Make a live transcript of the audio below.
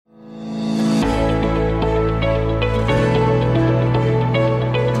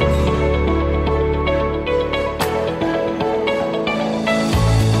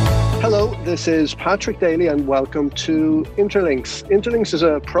This is Patrick Daly and welcome to Interlinks. Interlinks is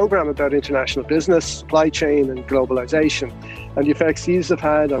a program about international business, supply chain and globalization and the effects these have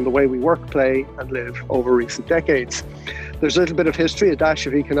had on the way we work, play and live over recent decades. There's a little bit of history, a dash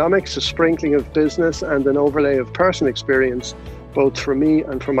of economics, a sprinkling of business and an overlay of personal experience, both from me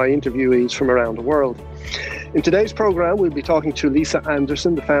and from my interviewees from around the world. In today's program, we'll be talking to Lisa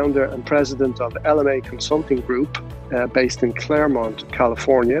Anderson, the founder and president of LMA Consulting Group, based in Claremont,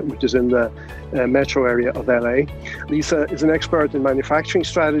 California, which is in the metro area of LA. Lisa is an expert in manufacturing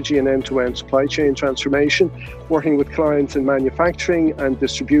strategy and end-to-end supply chain transformation, working with clients in manufacturing and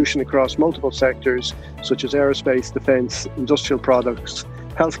distribution across multiple sectors, such as aerospace, defense, industrial products,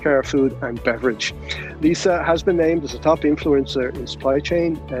 healthcare, food and beverage. Lisa has been named as a top influencer in supply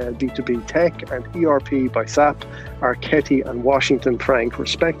chain, B2B tech and ERP by SAP, Archetti and Washington Frank,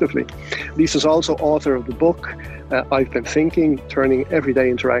 respectively. Lisa's also author of the book, I've Been Thinking, Turning Everyday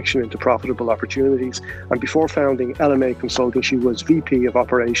Interaction into Profitable Opportunities. And before founding LMA Consulting, she was VP of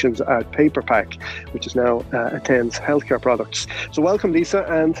Operations at PaperPack, which is now attends healthcare products. So welcome, Lisa,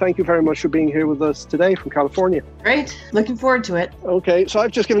 and thank you very much for being here with us today from California. Great. Looking forward to it. Okay, so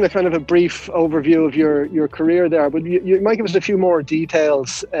I've just given a kind of a brief overview of your career there, but you might give us a few more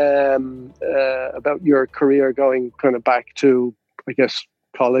details about your career going kind of back to, I guess,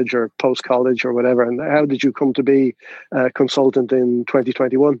 college or post-college or whatever, and how did you come to be a consultant in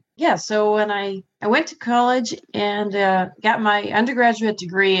 2021? Yeah, so when I went to college and got my undergraduate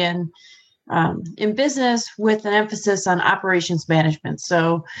degree in business with an emphasis on operations management.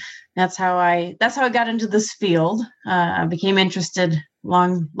 So that's how I got into this field. I became interested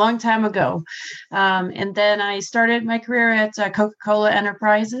long time ago. And then I started my career at Coca-Cola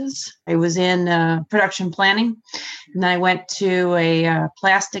Enterprises. I was in production planning, and I went to a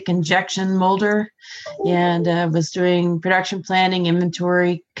plastic injection molder and was doing production planning,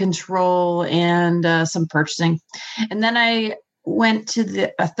 inventory control, and some purchasing. And then I went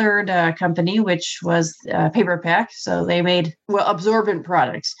to a third company, which was PaperPack. So they made absorbent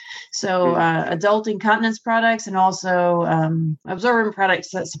products. So adult incontinence products and also absorbent products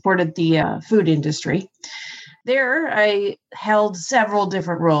that supported the food industry. There, I held several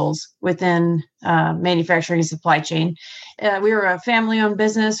different roles within manufacturing and supply chain. We were a family-owned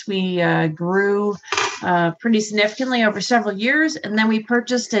business. We grew pretty significantly over several years, and then we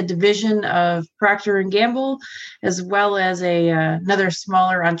purchased a division of Procter & Gamble, as well as another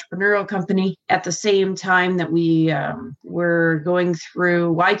smaller entrepreneurial company at the same time that we were going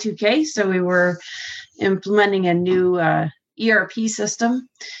through Y2K. So we were implementing a new ERP system,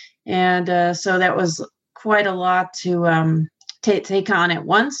 and so that was quite a lot to take on at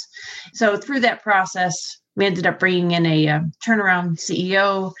once. So through that process, we ended up bringing in a turnaround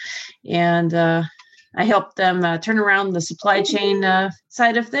CEO, and I helped them turn around the supply chain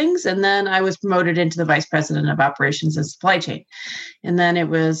side of things. And then I was promoted into the vice president of operations and supply chain. And then it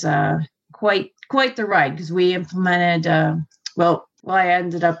was quite the ride, because we implemented, I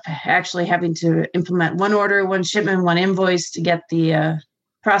ended up actually having to implement one order, one shipment, one invoice to get the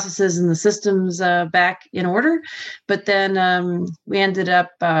processes and the systems back in order. But then we ended up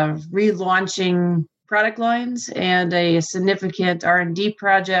relaunching product lines and a significant R&D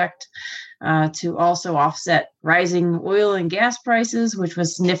project to also offset rising oil and gas prices, which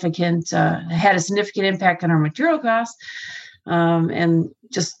was significant, had a significant impact on our material costs, and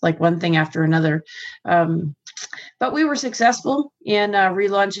just like one thing after another. But we were successful in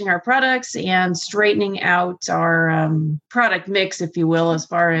relaunching our products and straightening out our product mix, if you will, as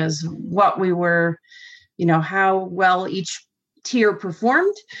far as what we were, how well each tier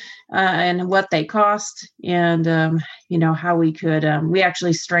performed and what they cost, and how we could we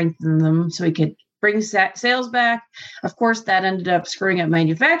actually strengthened them so we could bring sales back. Of course, that ended up screwing up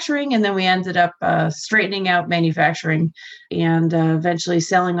manufacturing, and then we ended up straightening out manufacturing and eventually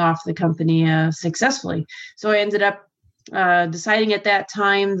selling off the company successfully. So I ended up deciding at that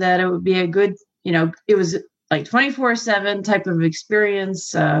time that it would be a good, it was like 24/7 type of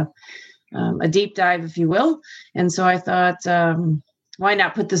experience, a deep dive, if you will. And so I thought, why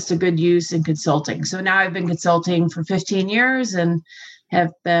not put this to good use in consulting? So now I've been consulting for 15 years and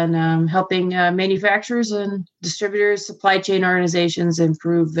have been helping manufacturers and distributors, supply chain organizations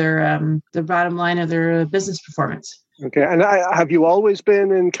improve their bottom line of their business performance. Okay. And have you always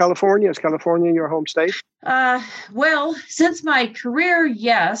been in California? Is California your home state? Well, since my career,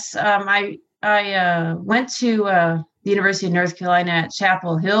 yes. I went to the University of North Carolina at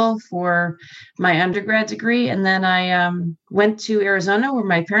Chapel Hill for my undergrad degree. And then I went to Arizona where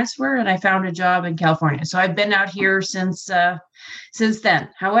my parents were, and I found a job in California. So I've been out here since then.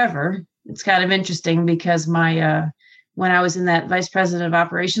 However, it's kind of interesting because my when I was in that vice president of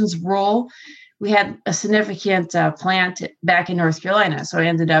operations role, we had a significant plant back in North Carolina. So I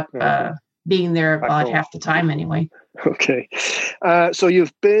ended up being there about half the time anyway. Okay. So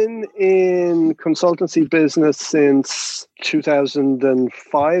you've been in consultancy business since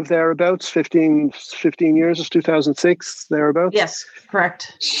 2005, thereabouts, 15 years, it's 2006, thereabouts? Yes,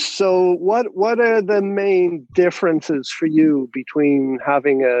 correct. So what are the main differences for you between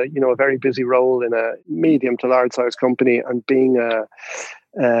having a very busy role in a medium to large size company and being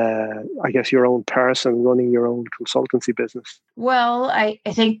I guess your own person running your own consultancy business? Well, I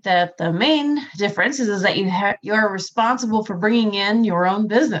think that the main difference is that you're responsible for bringing in your own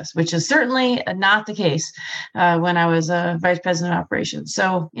business, which is certainly not the case when I was a vice president of operations.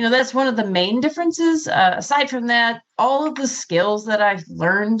 So, that's one of the main differences. Aside from that, all of the skills that I've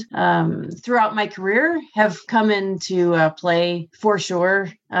learned throughout my career have come into play for sure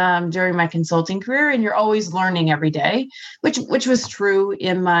during my consulting career. And you're always learning every day, which was true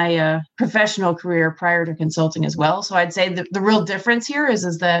in my professional career prior to consulting as well. So I'd say the real difference here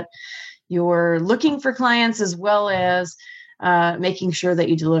is that you're looking for clients as well as making sure that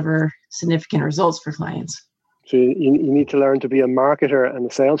you deliver significant results for clients. So you need to learn to be a marketer and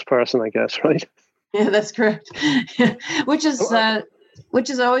a salesperson, I guess, right? Yeah, that's correct. which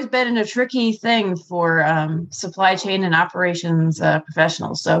has always been a tricky thing for supply chain and operations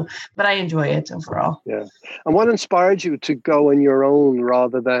professionals. So, but I enjoy it overall. Yeah. And what inspired you to go on your own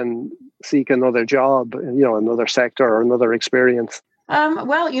rather than seek another job, another sector or another experience?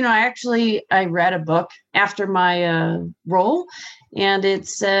 Well, I read a book after my role, and it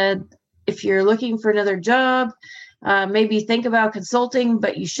said, if you're looking for another job, maybe think about consulting,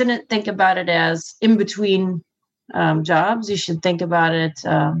 but you shouldn't think about it as in between jobs. You should think about it,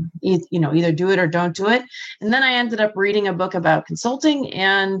 either do it or don't do it. And then I ended up reading a book about consulting,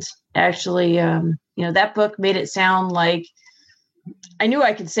 and actually, that book made it sound like I knew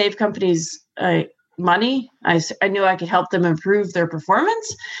I could save companies money. I knew I could help them improve their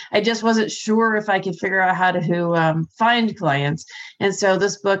performance. I just wasn't sure if I could figure out how to find clients. And so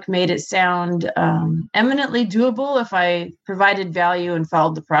this book made it sound eminently doable if I provided value and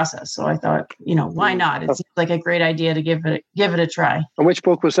followed the process. So I thought, why not? It seems like a great idea to give it a try. And which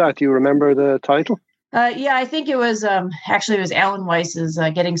book was that? Do you remember the title? Yeah, I think it was it was Alan Weiss's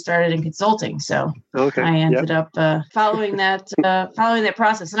Getting Started in Consulting. So I ended up following that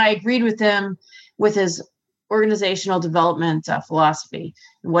process, and I agreed with him with his organizational development philosophy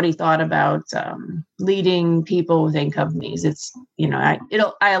and what he thought about leading people within companies. It's I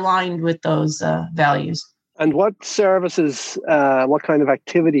aligned with those values. And what services, what kind of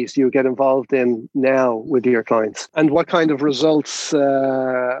activities do you get involved in now with your clients? And what kind of results,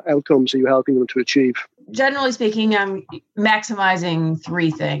 outcomes are you helping them to achieve? Generally speaking, I'm maximizing three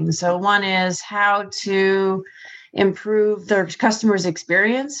things. So one is how to improve their customers'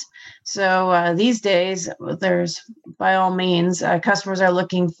 experience. So these days, there's, by all means, customers are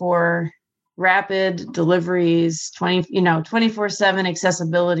looking for rapid deliveries, 24/7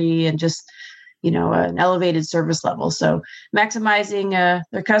 accessibility, and just an elevated service level. So maximizing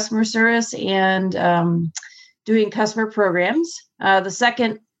their customer service and doing customer programs. The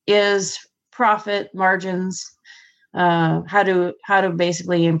second is profit margins, how to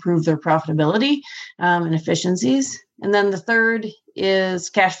basically improve their profitability and efficiencies. And then the third is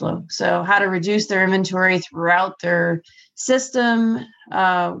cash flow. So how to reduce their inventory throughout their system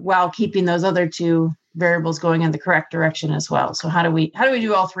while keeping those other two variables going in the correct direction as well. So how do we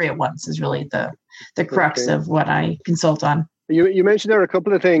do all three at once is really the crux of what I consult on. You mentioned there are a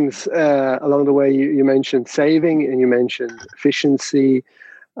couple of things along the way. You mentioned saving, and you mentioned efficiency,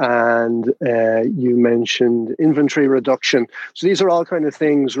 and you mentioned inventory reduction. So these are all kind of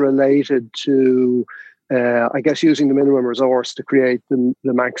things related to I guess using the minimum resource to create the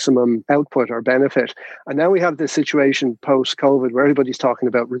maximum output or benefit. And now we have this situation post-COVID where everybody's talking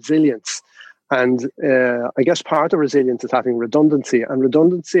about resilience. And I guess part of resilience is having redundancy. And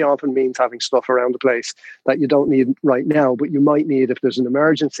redundancy often means having stuff around the place that you don't need right now, but you might need if there's an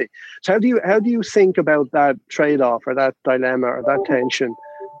emergency. So how do you think about that trade-off or that dilemma or that tension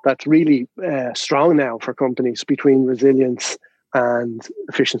that's really strong now for companies between resilience and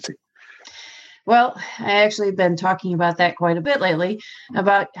efficiency? Well, I actually have been talking about that quite a bit lately,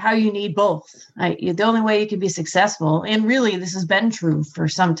 about how you need both. The only way you can be successful, and really this has been true for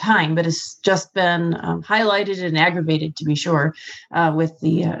some time, but it's just been highlighted and aggravated, to be sure, with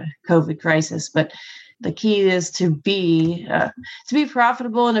the COVID crisis. But the key is to be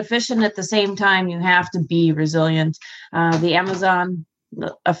profitable and efficient at the same time. You have to be resilient. The Amazon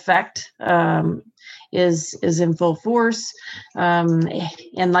effect is in full force.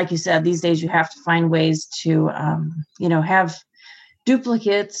 And like you said, these days you have to find ways to, have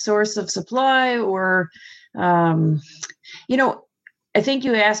duplicate source of supply or, I think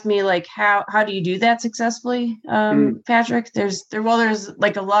you asked me like how do you do that successfully, Patrick? There's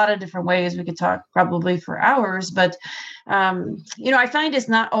like a lot of different ways. We could talk probably for hours, but I find it's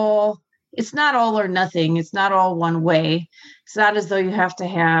not all or nothing. It's not all one way. It's not as though you have to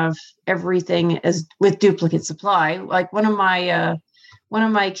have everything as with duplicate supply. Like one of my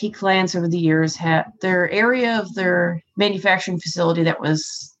key clients over the years had their area of their manufacturing facility that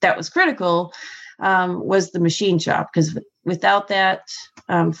was critical was the machine shop, because without that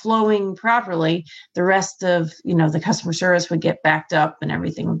flowing properly, the rest of the customer service would get backed up and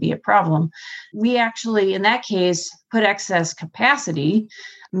everything would be a problem. We actually, in that case, put excess capacity,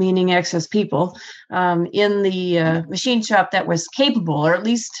 meaning excess people, in the machine shop that was capable, or at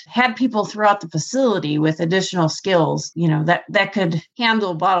least had people throughout the facility with additional skills, that could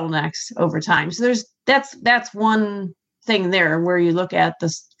handle bottlenecks over time. So that's one thing there where you look at the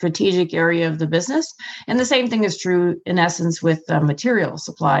strategic area of the business. And the same thing is true in essence with material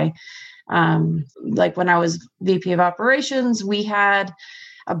supply. Like when I was VP of operations, we had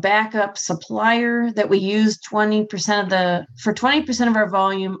a backup supplier that we used 20% of our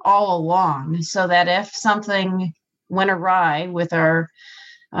volume all along, so that if something went awry with our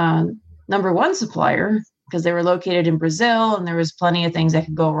number one supplier, because they were located in Brazil and there was plenty of things that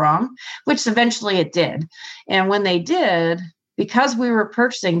could go wrong, which eventually it did. And when they did, because we were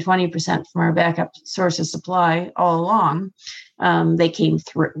purchasing 20% from our backup source of supply all along, they came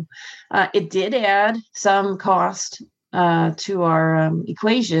through. It did add some cost to our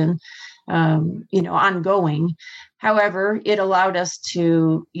equation, ongoing. However, it allowed us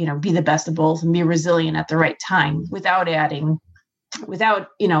to, be the best of both and be resilient at the right time without,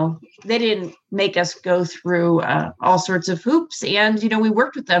 they didn't make us go through all sorts of hoops. And, we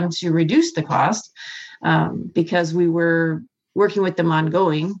worked with them to reduce the cost because we were working with them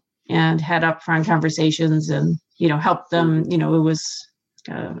ongoing and had upfront conversations and, helped them, it was,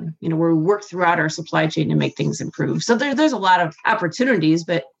 we work throughout our supply chain to make things improve. So there's a lot of opportunities,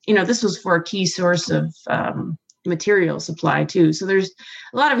 but, this was for a key source of material supply too. So there's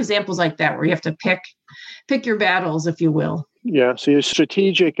a lot of examples like that where you have to pick your battles, if you will. Yeah, so you're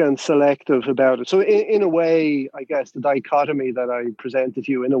strategic and selective about it. So in a way, I guess the dichotomy that I presented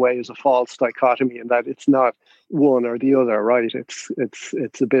to you in a way is a false dichotomy in that it's not one or the other, right?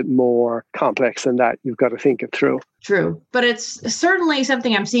 It's a bit more complex than that. You've got to think it through. True, but it's certainly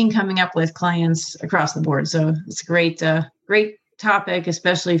something I'm seeing coming up with clients across the board. So it's a great topic,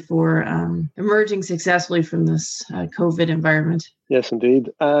 especially for emerging successfully from this COVID environment. Yes, indeed.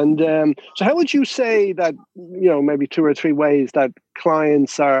 And so how would you say that, maybe 2 or 3 ways that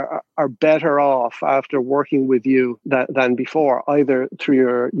clients are better off after working with you than before, either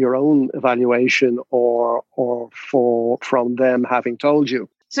through your own evaluation or from them having told you?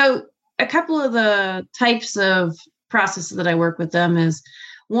 So a couple of the types of processes that I work with them is,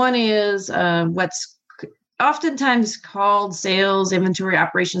 one is what's oftentimes called sales inventory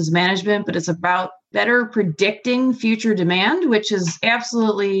operations management, but it's about better predicting future demand, which is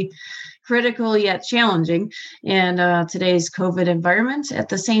absolutely critical yet challenging in today's COVID environment. At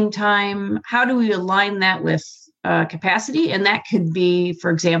the same time, how do we align that with capacity? And that could be,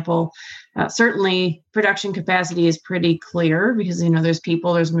 for example, certainly production capacity is pretty clear because, there's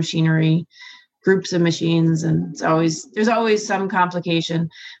people, there's machinery, groups of machines, and there's always some complication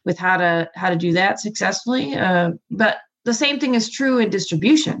with how to do that successfully. But the same thing is true in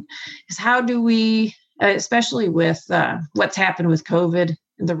distribution. Is how do we, especially with what's happened with COVID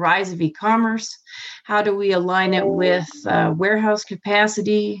and the rise of e-commerce, how do we align it with warehouse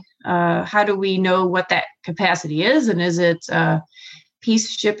capacity? How do we know what that capacity is, and is it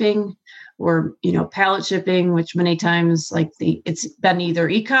piece shipping or pallet shipping, which many times it's been either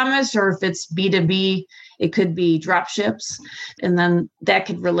e-commerce, or if it's B2B, it could be drop ships, and then that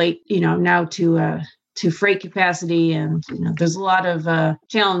could relate now to freight capacity, and there's a lot of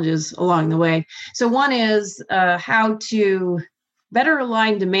challenges along the way. So one is how to better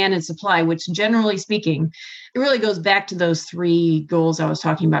align demand and supply, which generally speaking, it really goes back to those 3 goals I was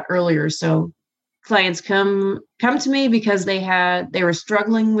talking about earlier. So clients come to me because they were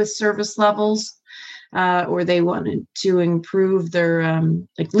struggling with service levels, or they wanted to improve their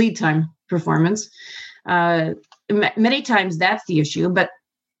lead time performance. Many times that's the issue, but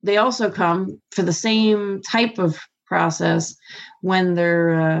they also come for the same type of process when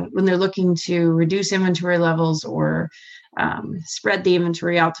they're looking to reduce inventory levels or spread the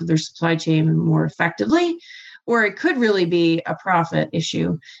inventory out to their supply chain more effectively, or it could really be a profit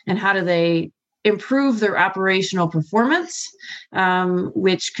issue. And how do they improve their operational performance,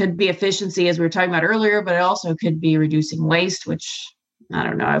 which could be efficiency, as we were talking about earlier, but it also could be reducing waste, which I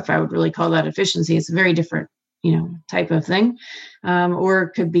don't know if I would really call that efficiency. It's a very different, type of thing, or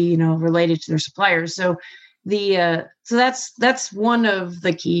it could be, related to their suppliers. So that's one of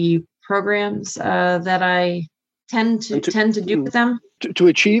the key programs that I tend to do with them. To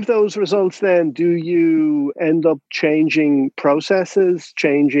achieve those results, then, do you end up changing processes,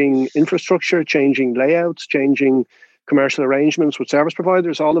 changing infrastructure, changing layouts, changing commercial arrangements with service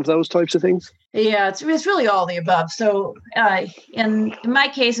providers, all of those types of things? Yeah, it's really all the above. So in my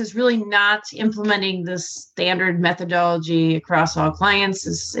case, it's really not implementing the standard methodology across all clients.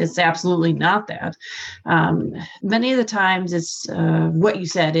 It's absolutely not that. Many of the times it's what you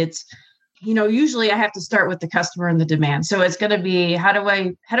said. It's usually I have to start with the customer and the demand. So it's going to be how do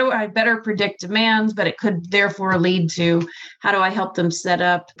I better predict demands, but it could therefore lead to how do I help them set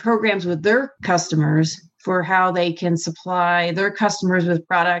up programs with their customers for how they can supply their customers with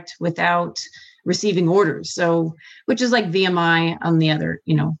product without receiving orders. So, which is like VMI on the other,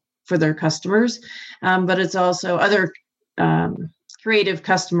 for their customers. But it's also other creative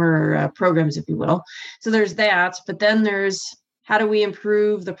customer programs, if you will. So there's that, but then there's how do we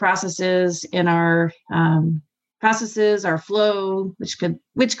improve the processes in our our flow, which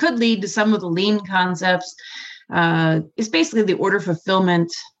could lead to some of the lean concepts. It's basically the order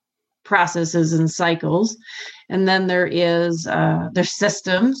fulfillment processes and cycles. And then there's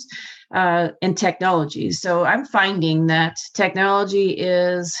systems and technologies. So I'm finding that technology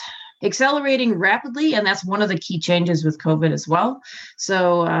is accelerating rapidly, and that's one of the key changes with COVID as well.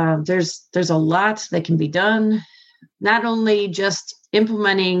 So there's a lot that can be done, not only just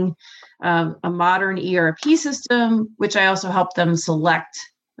implementing a modern ERP system, which I also help them select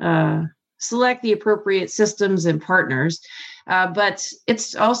the appropriate systems and partners. But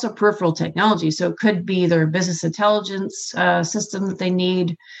it's also peripheral technology. So it could be their business intelligence system that they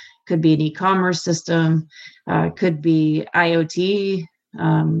need, could be an e-commerce system, could be IoT.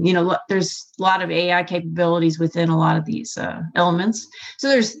 There's a lot of AI capabilities within a lot of these elements. So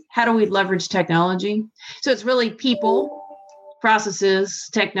there's how do we leverage technology? So it's really people, processes,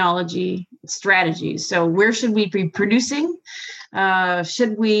 technology, strategies. So where should we be producing?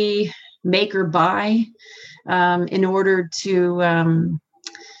 Should we make or buy in order to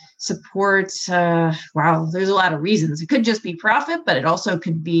support? There's a lot of reasons. It could just be profit, but it also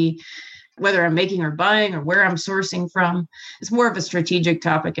could be whether I'm making or buying or where I'm sourcing from. It's more of a strategic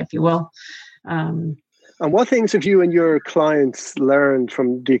topic, if you will. And what things have you and your clients learned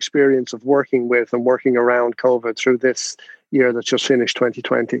from the experience of working with and working around COVID through this year that's just finished,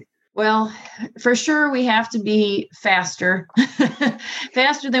 2020? Well, for sure, we have to be faster,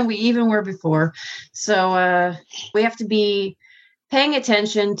 faster than we even were before. So we have to be paying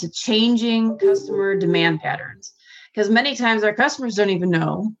attention to changing customer demand patterns, because many times our customers don't even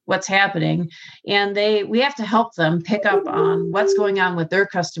know what's happening, and we have to help them pick up on what's going on with their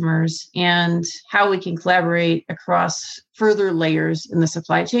customers and how we can collaborate across further layers in the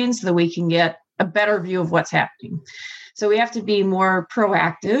supply chain so that we can get a better view of what's happening. So we have to be more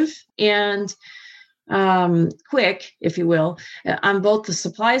proactive and quick, if you will, on both the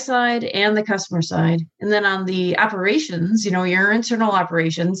supply side and the customer side. And then on the operations, your internal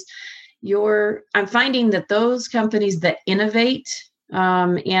operations, I'm finding that those companies that innovate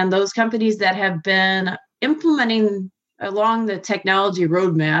and those companies that have been implementing along the technology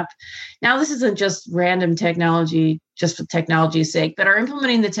roadmap. Now, this isn't just random technology, just for technology's sake, but are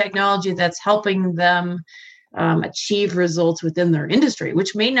implementing the technology that's helping them achieve results within their industry,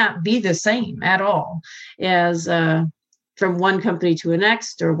 which may not be the same at all as from one company to the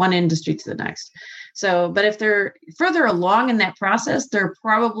next or one industry to the next. So, but if they're further along in that process, they're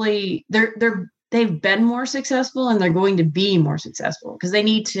probably they've been more successful, and they're going to be more successful because they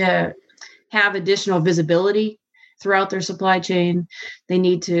need to have additional visibility throughout their supply chain. They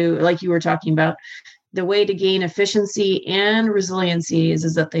need to, like you were talking about, the way to gain efficiency and resiliency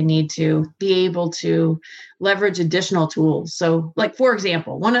is that they need to be able to leverage additional tools. So, like, for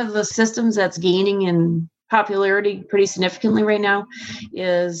example, one of the systems that's gaining in popularity pretty significantly right now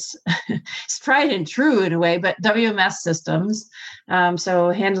is it's tried and true in a way, but WMS systems. So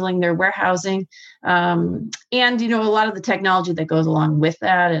handling their warehousing and, a lot of the technology that goes along with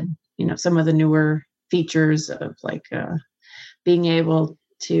that. And, some of the newer features of like being able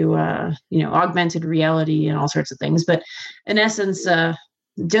to, augmented reality and all sorts of things. But in essence,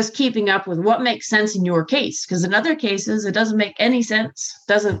 just keeping up with what makes sense in your case. Because in other cases, it doesn't make any sense,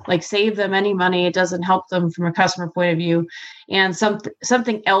 doesn't like save them any money. It doesn't help them from a customer point of view. And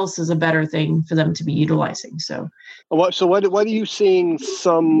something else is a better thing for them to be utilizing. So what are you seeing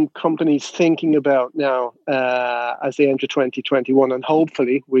some companies thinking about now as they enter 2021? And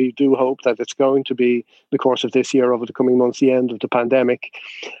hopefully, we do hope that it's going to be the course of this year, over the coming months, the end of the pandemic.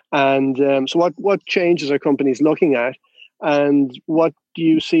 And so what changes are companies looking at? And what do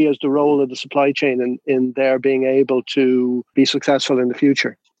you see as the role of the supply chain in their being able to be successful in the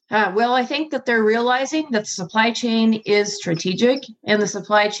future? Well, I think that they're realizing that the supply chain is strategic and the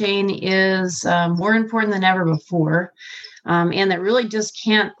supply chain is more important than ever before. And that really just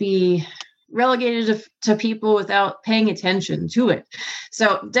can't be relegated to people without paying attention to it.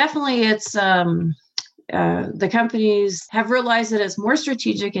 So definitely it's the companies have realized that it's more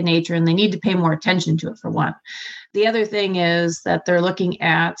strategic in nature and they need to pay more attention to it, for one. The other thing is that they're looking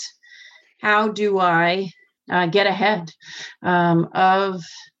at how do I get ahead of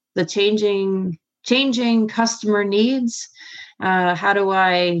the changing customer needs. How do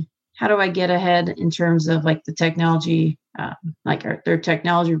I get ahead in terms of like the technology, their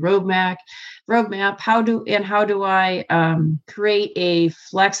technology roadmap? How do I create a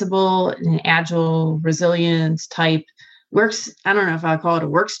flexible and agile, resilient type works? I don't know if I'll call it a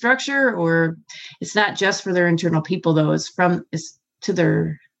work structure, or it's not just for their internal people though. It's to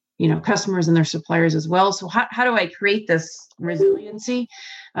their customers and their suppliers as well. So how do I create this resiliency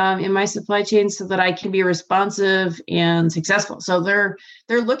in my supply chain so that I can be responsive and successful? So they're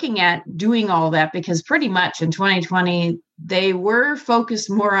looking at doing all that, because pretty much in 2020 they were focused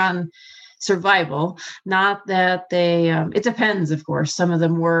more on survival. Not that they it depends, of course. Some of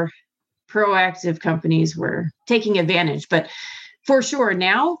them were proactive companies, were taking advantage, but for sure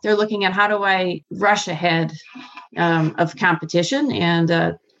now they're looking at how do I rush ahead of competition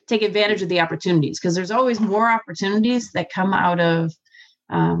and take advantage of the opportunities, because there's always more opportunities that come out of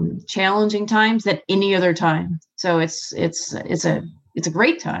challenging times than any other time. So it's a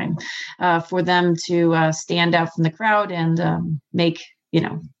great time for them to stand out from the crowd and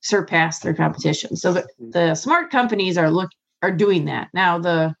surpass their competition. So the smart companies are doing that. Now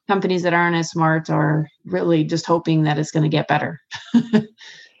the companies that aren't as smart are really just hoping that it's going to get better.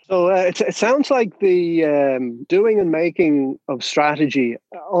 So it sounds like the doing and making of strategy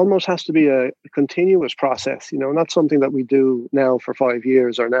almost has to be a continuous process, not something that we do now for 5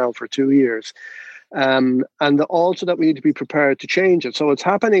 years or now for 2 years. And also that we need to be prepared to change it. So it's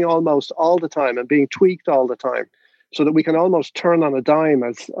happening almost all the time and being tweaked all the time, so that we can almost turn on a dime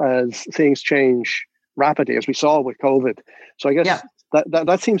as things change rapidly, as we saw with COVID. So I guess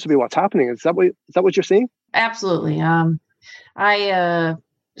that seems to be what's happening. Is that what you're seeing? Absolutely. I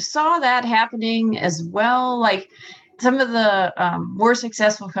saw that happening as well. Like some of the more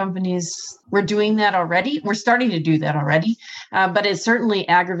successful companies were doing that already. We're starting to do that already, but it certainly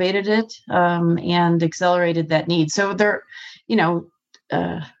aggravated it and accelerated that need. So they're,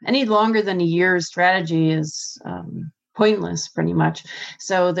 any longer than a year's strategy is pointless, pretty much.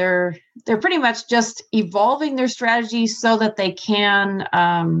 So they're pretty much just evolving their strategy so that they can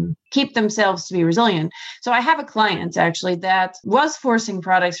keep themselves to be resilient. So I have a client actually that was forcing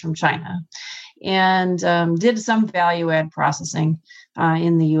products from China and did some value add processing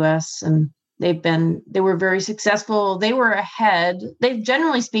in the US, and they were very successful. They were ahead. They,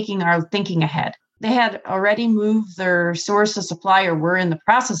 generally speaking, are thinking ahead. They had already moved their source of supply, or were in the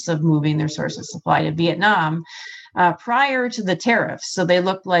process of moving their source of supply to Vietnam prior to the tariffs. So they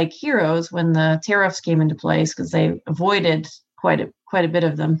looked like heroes when the tariffs came into place, because they avoided quite a bit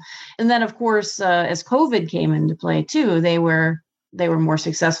of them. And then, of course, as COVID came into play too, they were more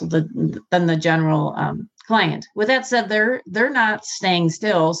successful than the general client. With that said, they're not staying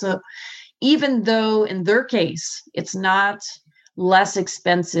still. So even though in their case it's not less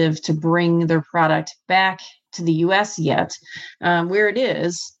expensive to bring their product back to the US yet, where it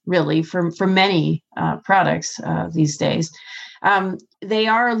is really for many products these days, they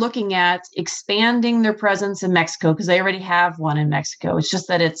are looking at expanding their presence in Mexico, because they already have one in Mexico. It's just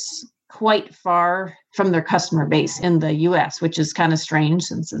that it's quite far from their customer base in the US, which is kind of strange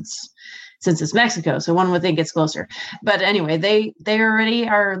since it's Mexico. So one would think it's closer. But anyway, they already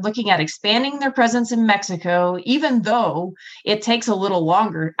are looking at expanding their presence in Mexico, even though it takes a little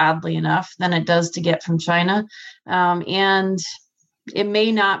longer, oddly enough, than it does to get from China. And it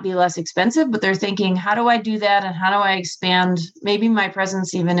may not be less expensive, but they're thinking, how do I do that? And how do I expand maybe my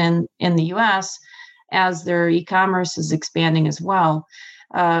presence even in the US as their e-commerce is expanding as well?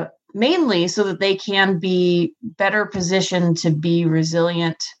 Mainly so that they can be better positioned to be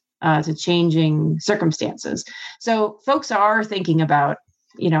resilient to changing circumstances. So folks are thinking about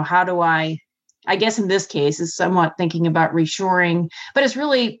how do I guess in this case is somewhat thinking about reshoring, but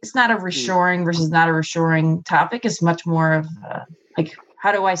it's not a reshoring versus not a reshoring topic. It's much more of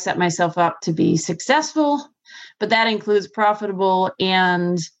how do I set myself up to be successful? But that includes profitable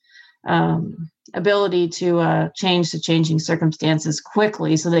and ability to change to changing circumstances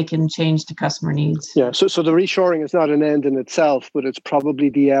quickly so they can change to customer needs. Yeah, so the reshoring is not an end in itself, but it's probably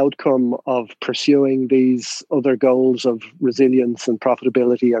the outcome of pursuing these other goals of resilience and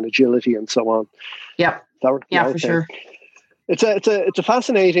profitability and agility and so on. Yep. For sure. It's a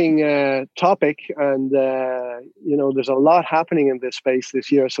fascinating topic, and there's a lot happening in this space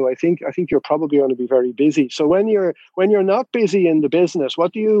this year. So I think you're probably going to be very busy. So when you're not busy in the business,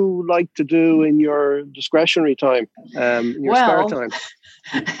 what do you like to do in your discretionary time, your spare time?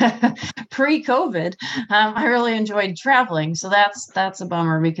 Pre-COVID, I really enjoyed traveling. So that's a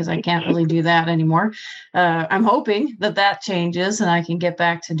bummer because I can't really do that anymore. I'm hoping that changes and I can get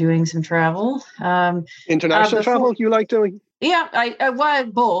back to doing some travel. International travel you like doing? Yeah, I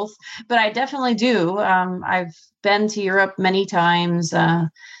both, but I definitely do. I've been to Europe many times,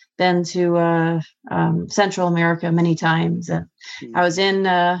 been to Central America many times. I was in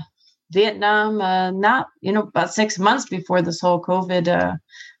Vietnam, about 6 months before this whole COVID, the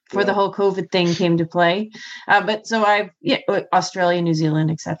whole COVID thing came to play. But so Australia, New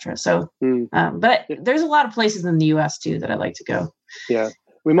Zealand, etc. So, but there's a lot of places in the U.S. too that I like to go. Yeah.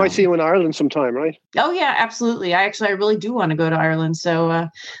 We might see you in Ireland sometime, right? Oh, yeah, absolutely. I really do want to go to Ireland. So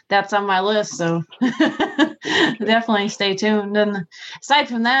that's on my list. So definitely stay tuned. And aside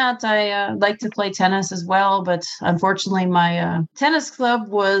from that, I like to play tennis as well. But unfortunately, my tennis club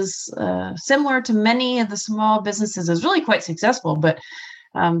was similar to many of the small businesses. It was really quite successful. But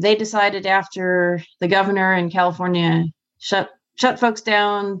they decided after the governor in California shut folks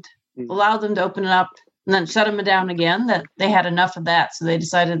down, allowed them to open it up, and then shut them down again, that they had enough of that. So they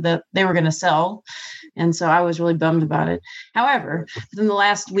decided that they were going to sell. And so I was really bummed about it. However, within the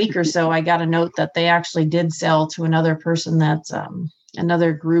last week or so, I got a note that they actually did sell to another person that's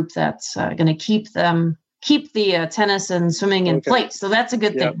another group that's going to keep the tennis and swimming in place. So that's a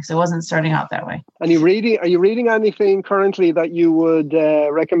good thing. So it wasn't starting out that way. And are you reading anything currently that you would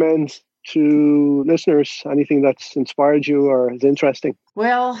recommend to listeners? Anything that's inspired you or is interesting?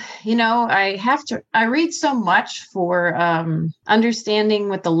 Well, I read so much for understanding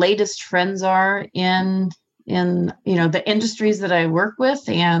what the latest trends are in the industries that I work with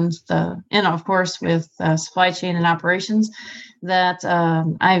and of course with supply chain and operations, that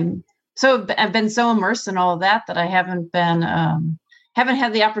I've been so immersed in all of that I haven't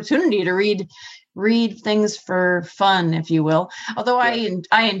had the opportunity to read things for fun, if you will, although I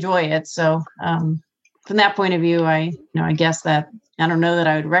enjoy it. So from that point of view, I guess that I don't know that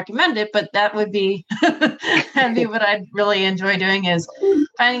I would recommend it, but that would be that'd be what I'd really enjoy doing, is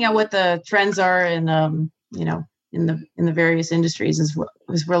finding out what the trends are in in the various industries is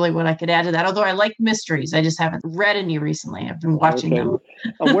really what I could add to that. Although I like mysteries, I just haven't read any recently. I've been watching them.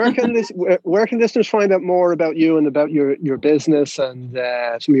 And where can listeners find out more about you and about your business and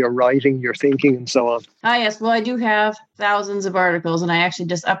some of your writing, your thinking, and so on? Yes. Well, I do have thousands of articles, and I actually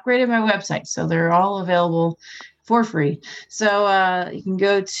just upgraded my website, so they're all available for free. So you can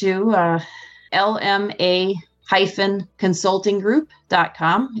go to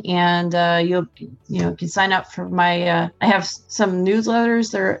LMA-consultinggroup.com, and you can sign up for my I have some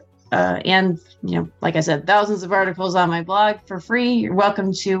newsletters there, and like I said, thousands of articles on my blog for free. You're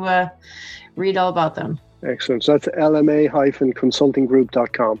welcome to read all about them. Excellent. So that's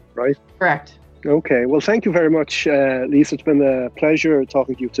LMA-consultinggroup.com, right? Correct. Okay. Well, thank you very much, Lisa. It's been a pleasure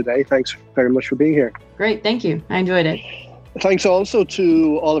talking to you today. Thanks very much for being here. Great. Thank you. I enjoyed it. Thanks also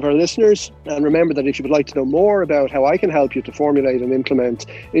to all of our listeners. And remember that if you would like to know more about how I can help you to formulate and implement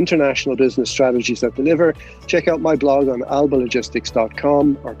international business strategies that deliver, check out my blog on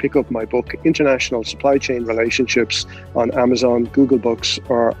albalogistics.com or pick up my book, International Supply Chain Relationships, on Amazon, Google Books,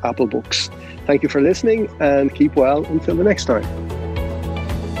 or Apple Books. Thank you for listening, and keep well until the next time.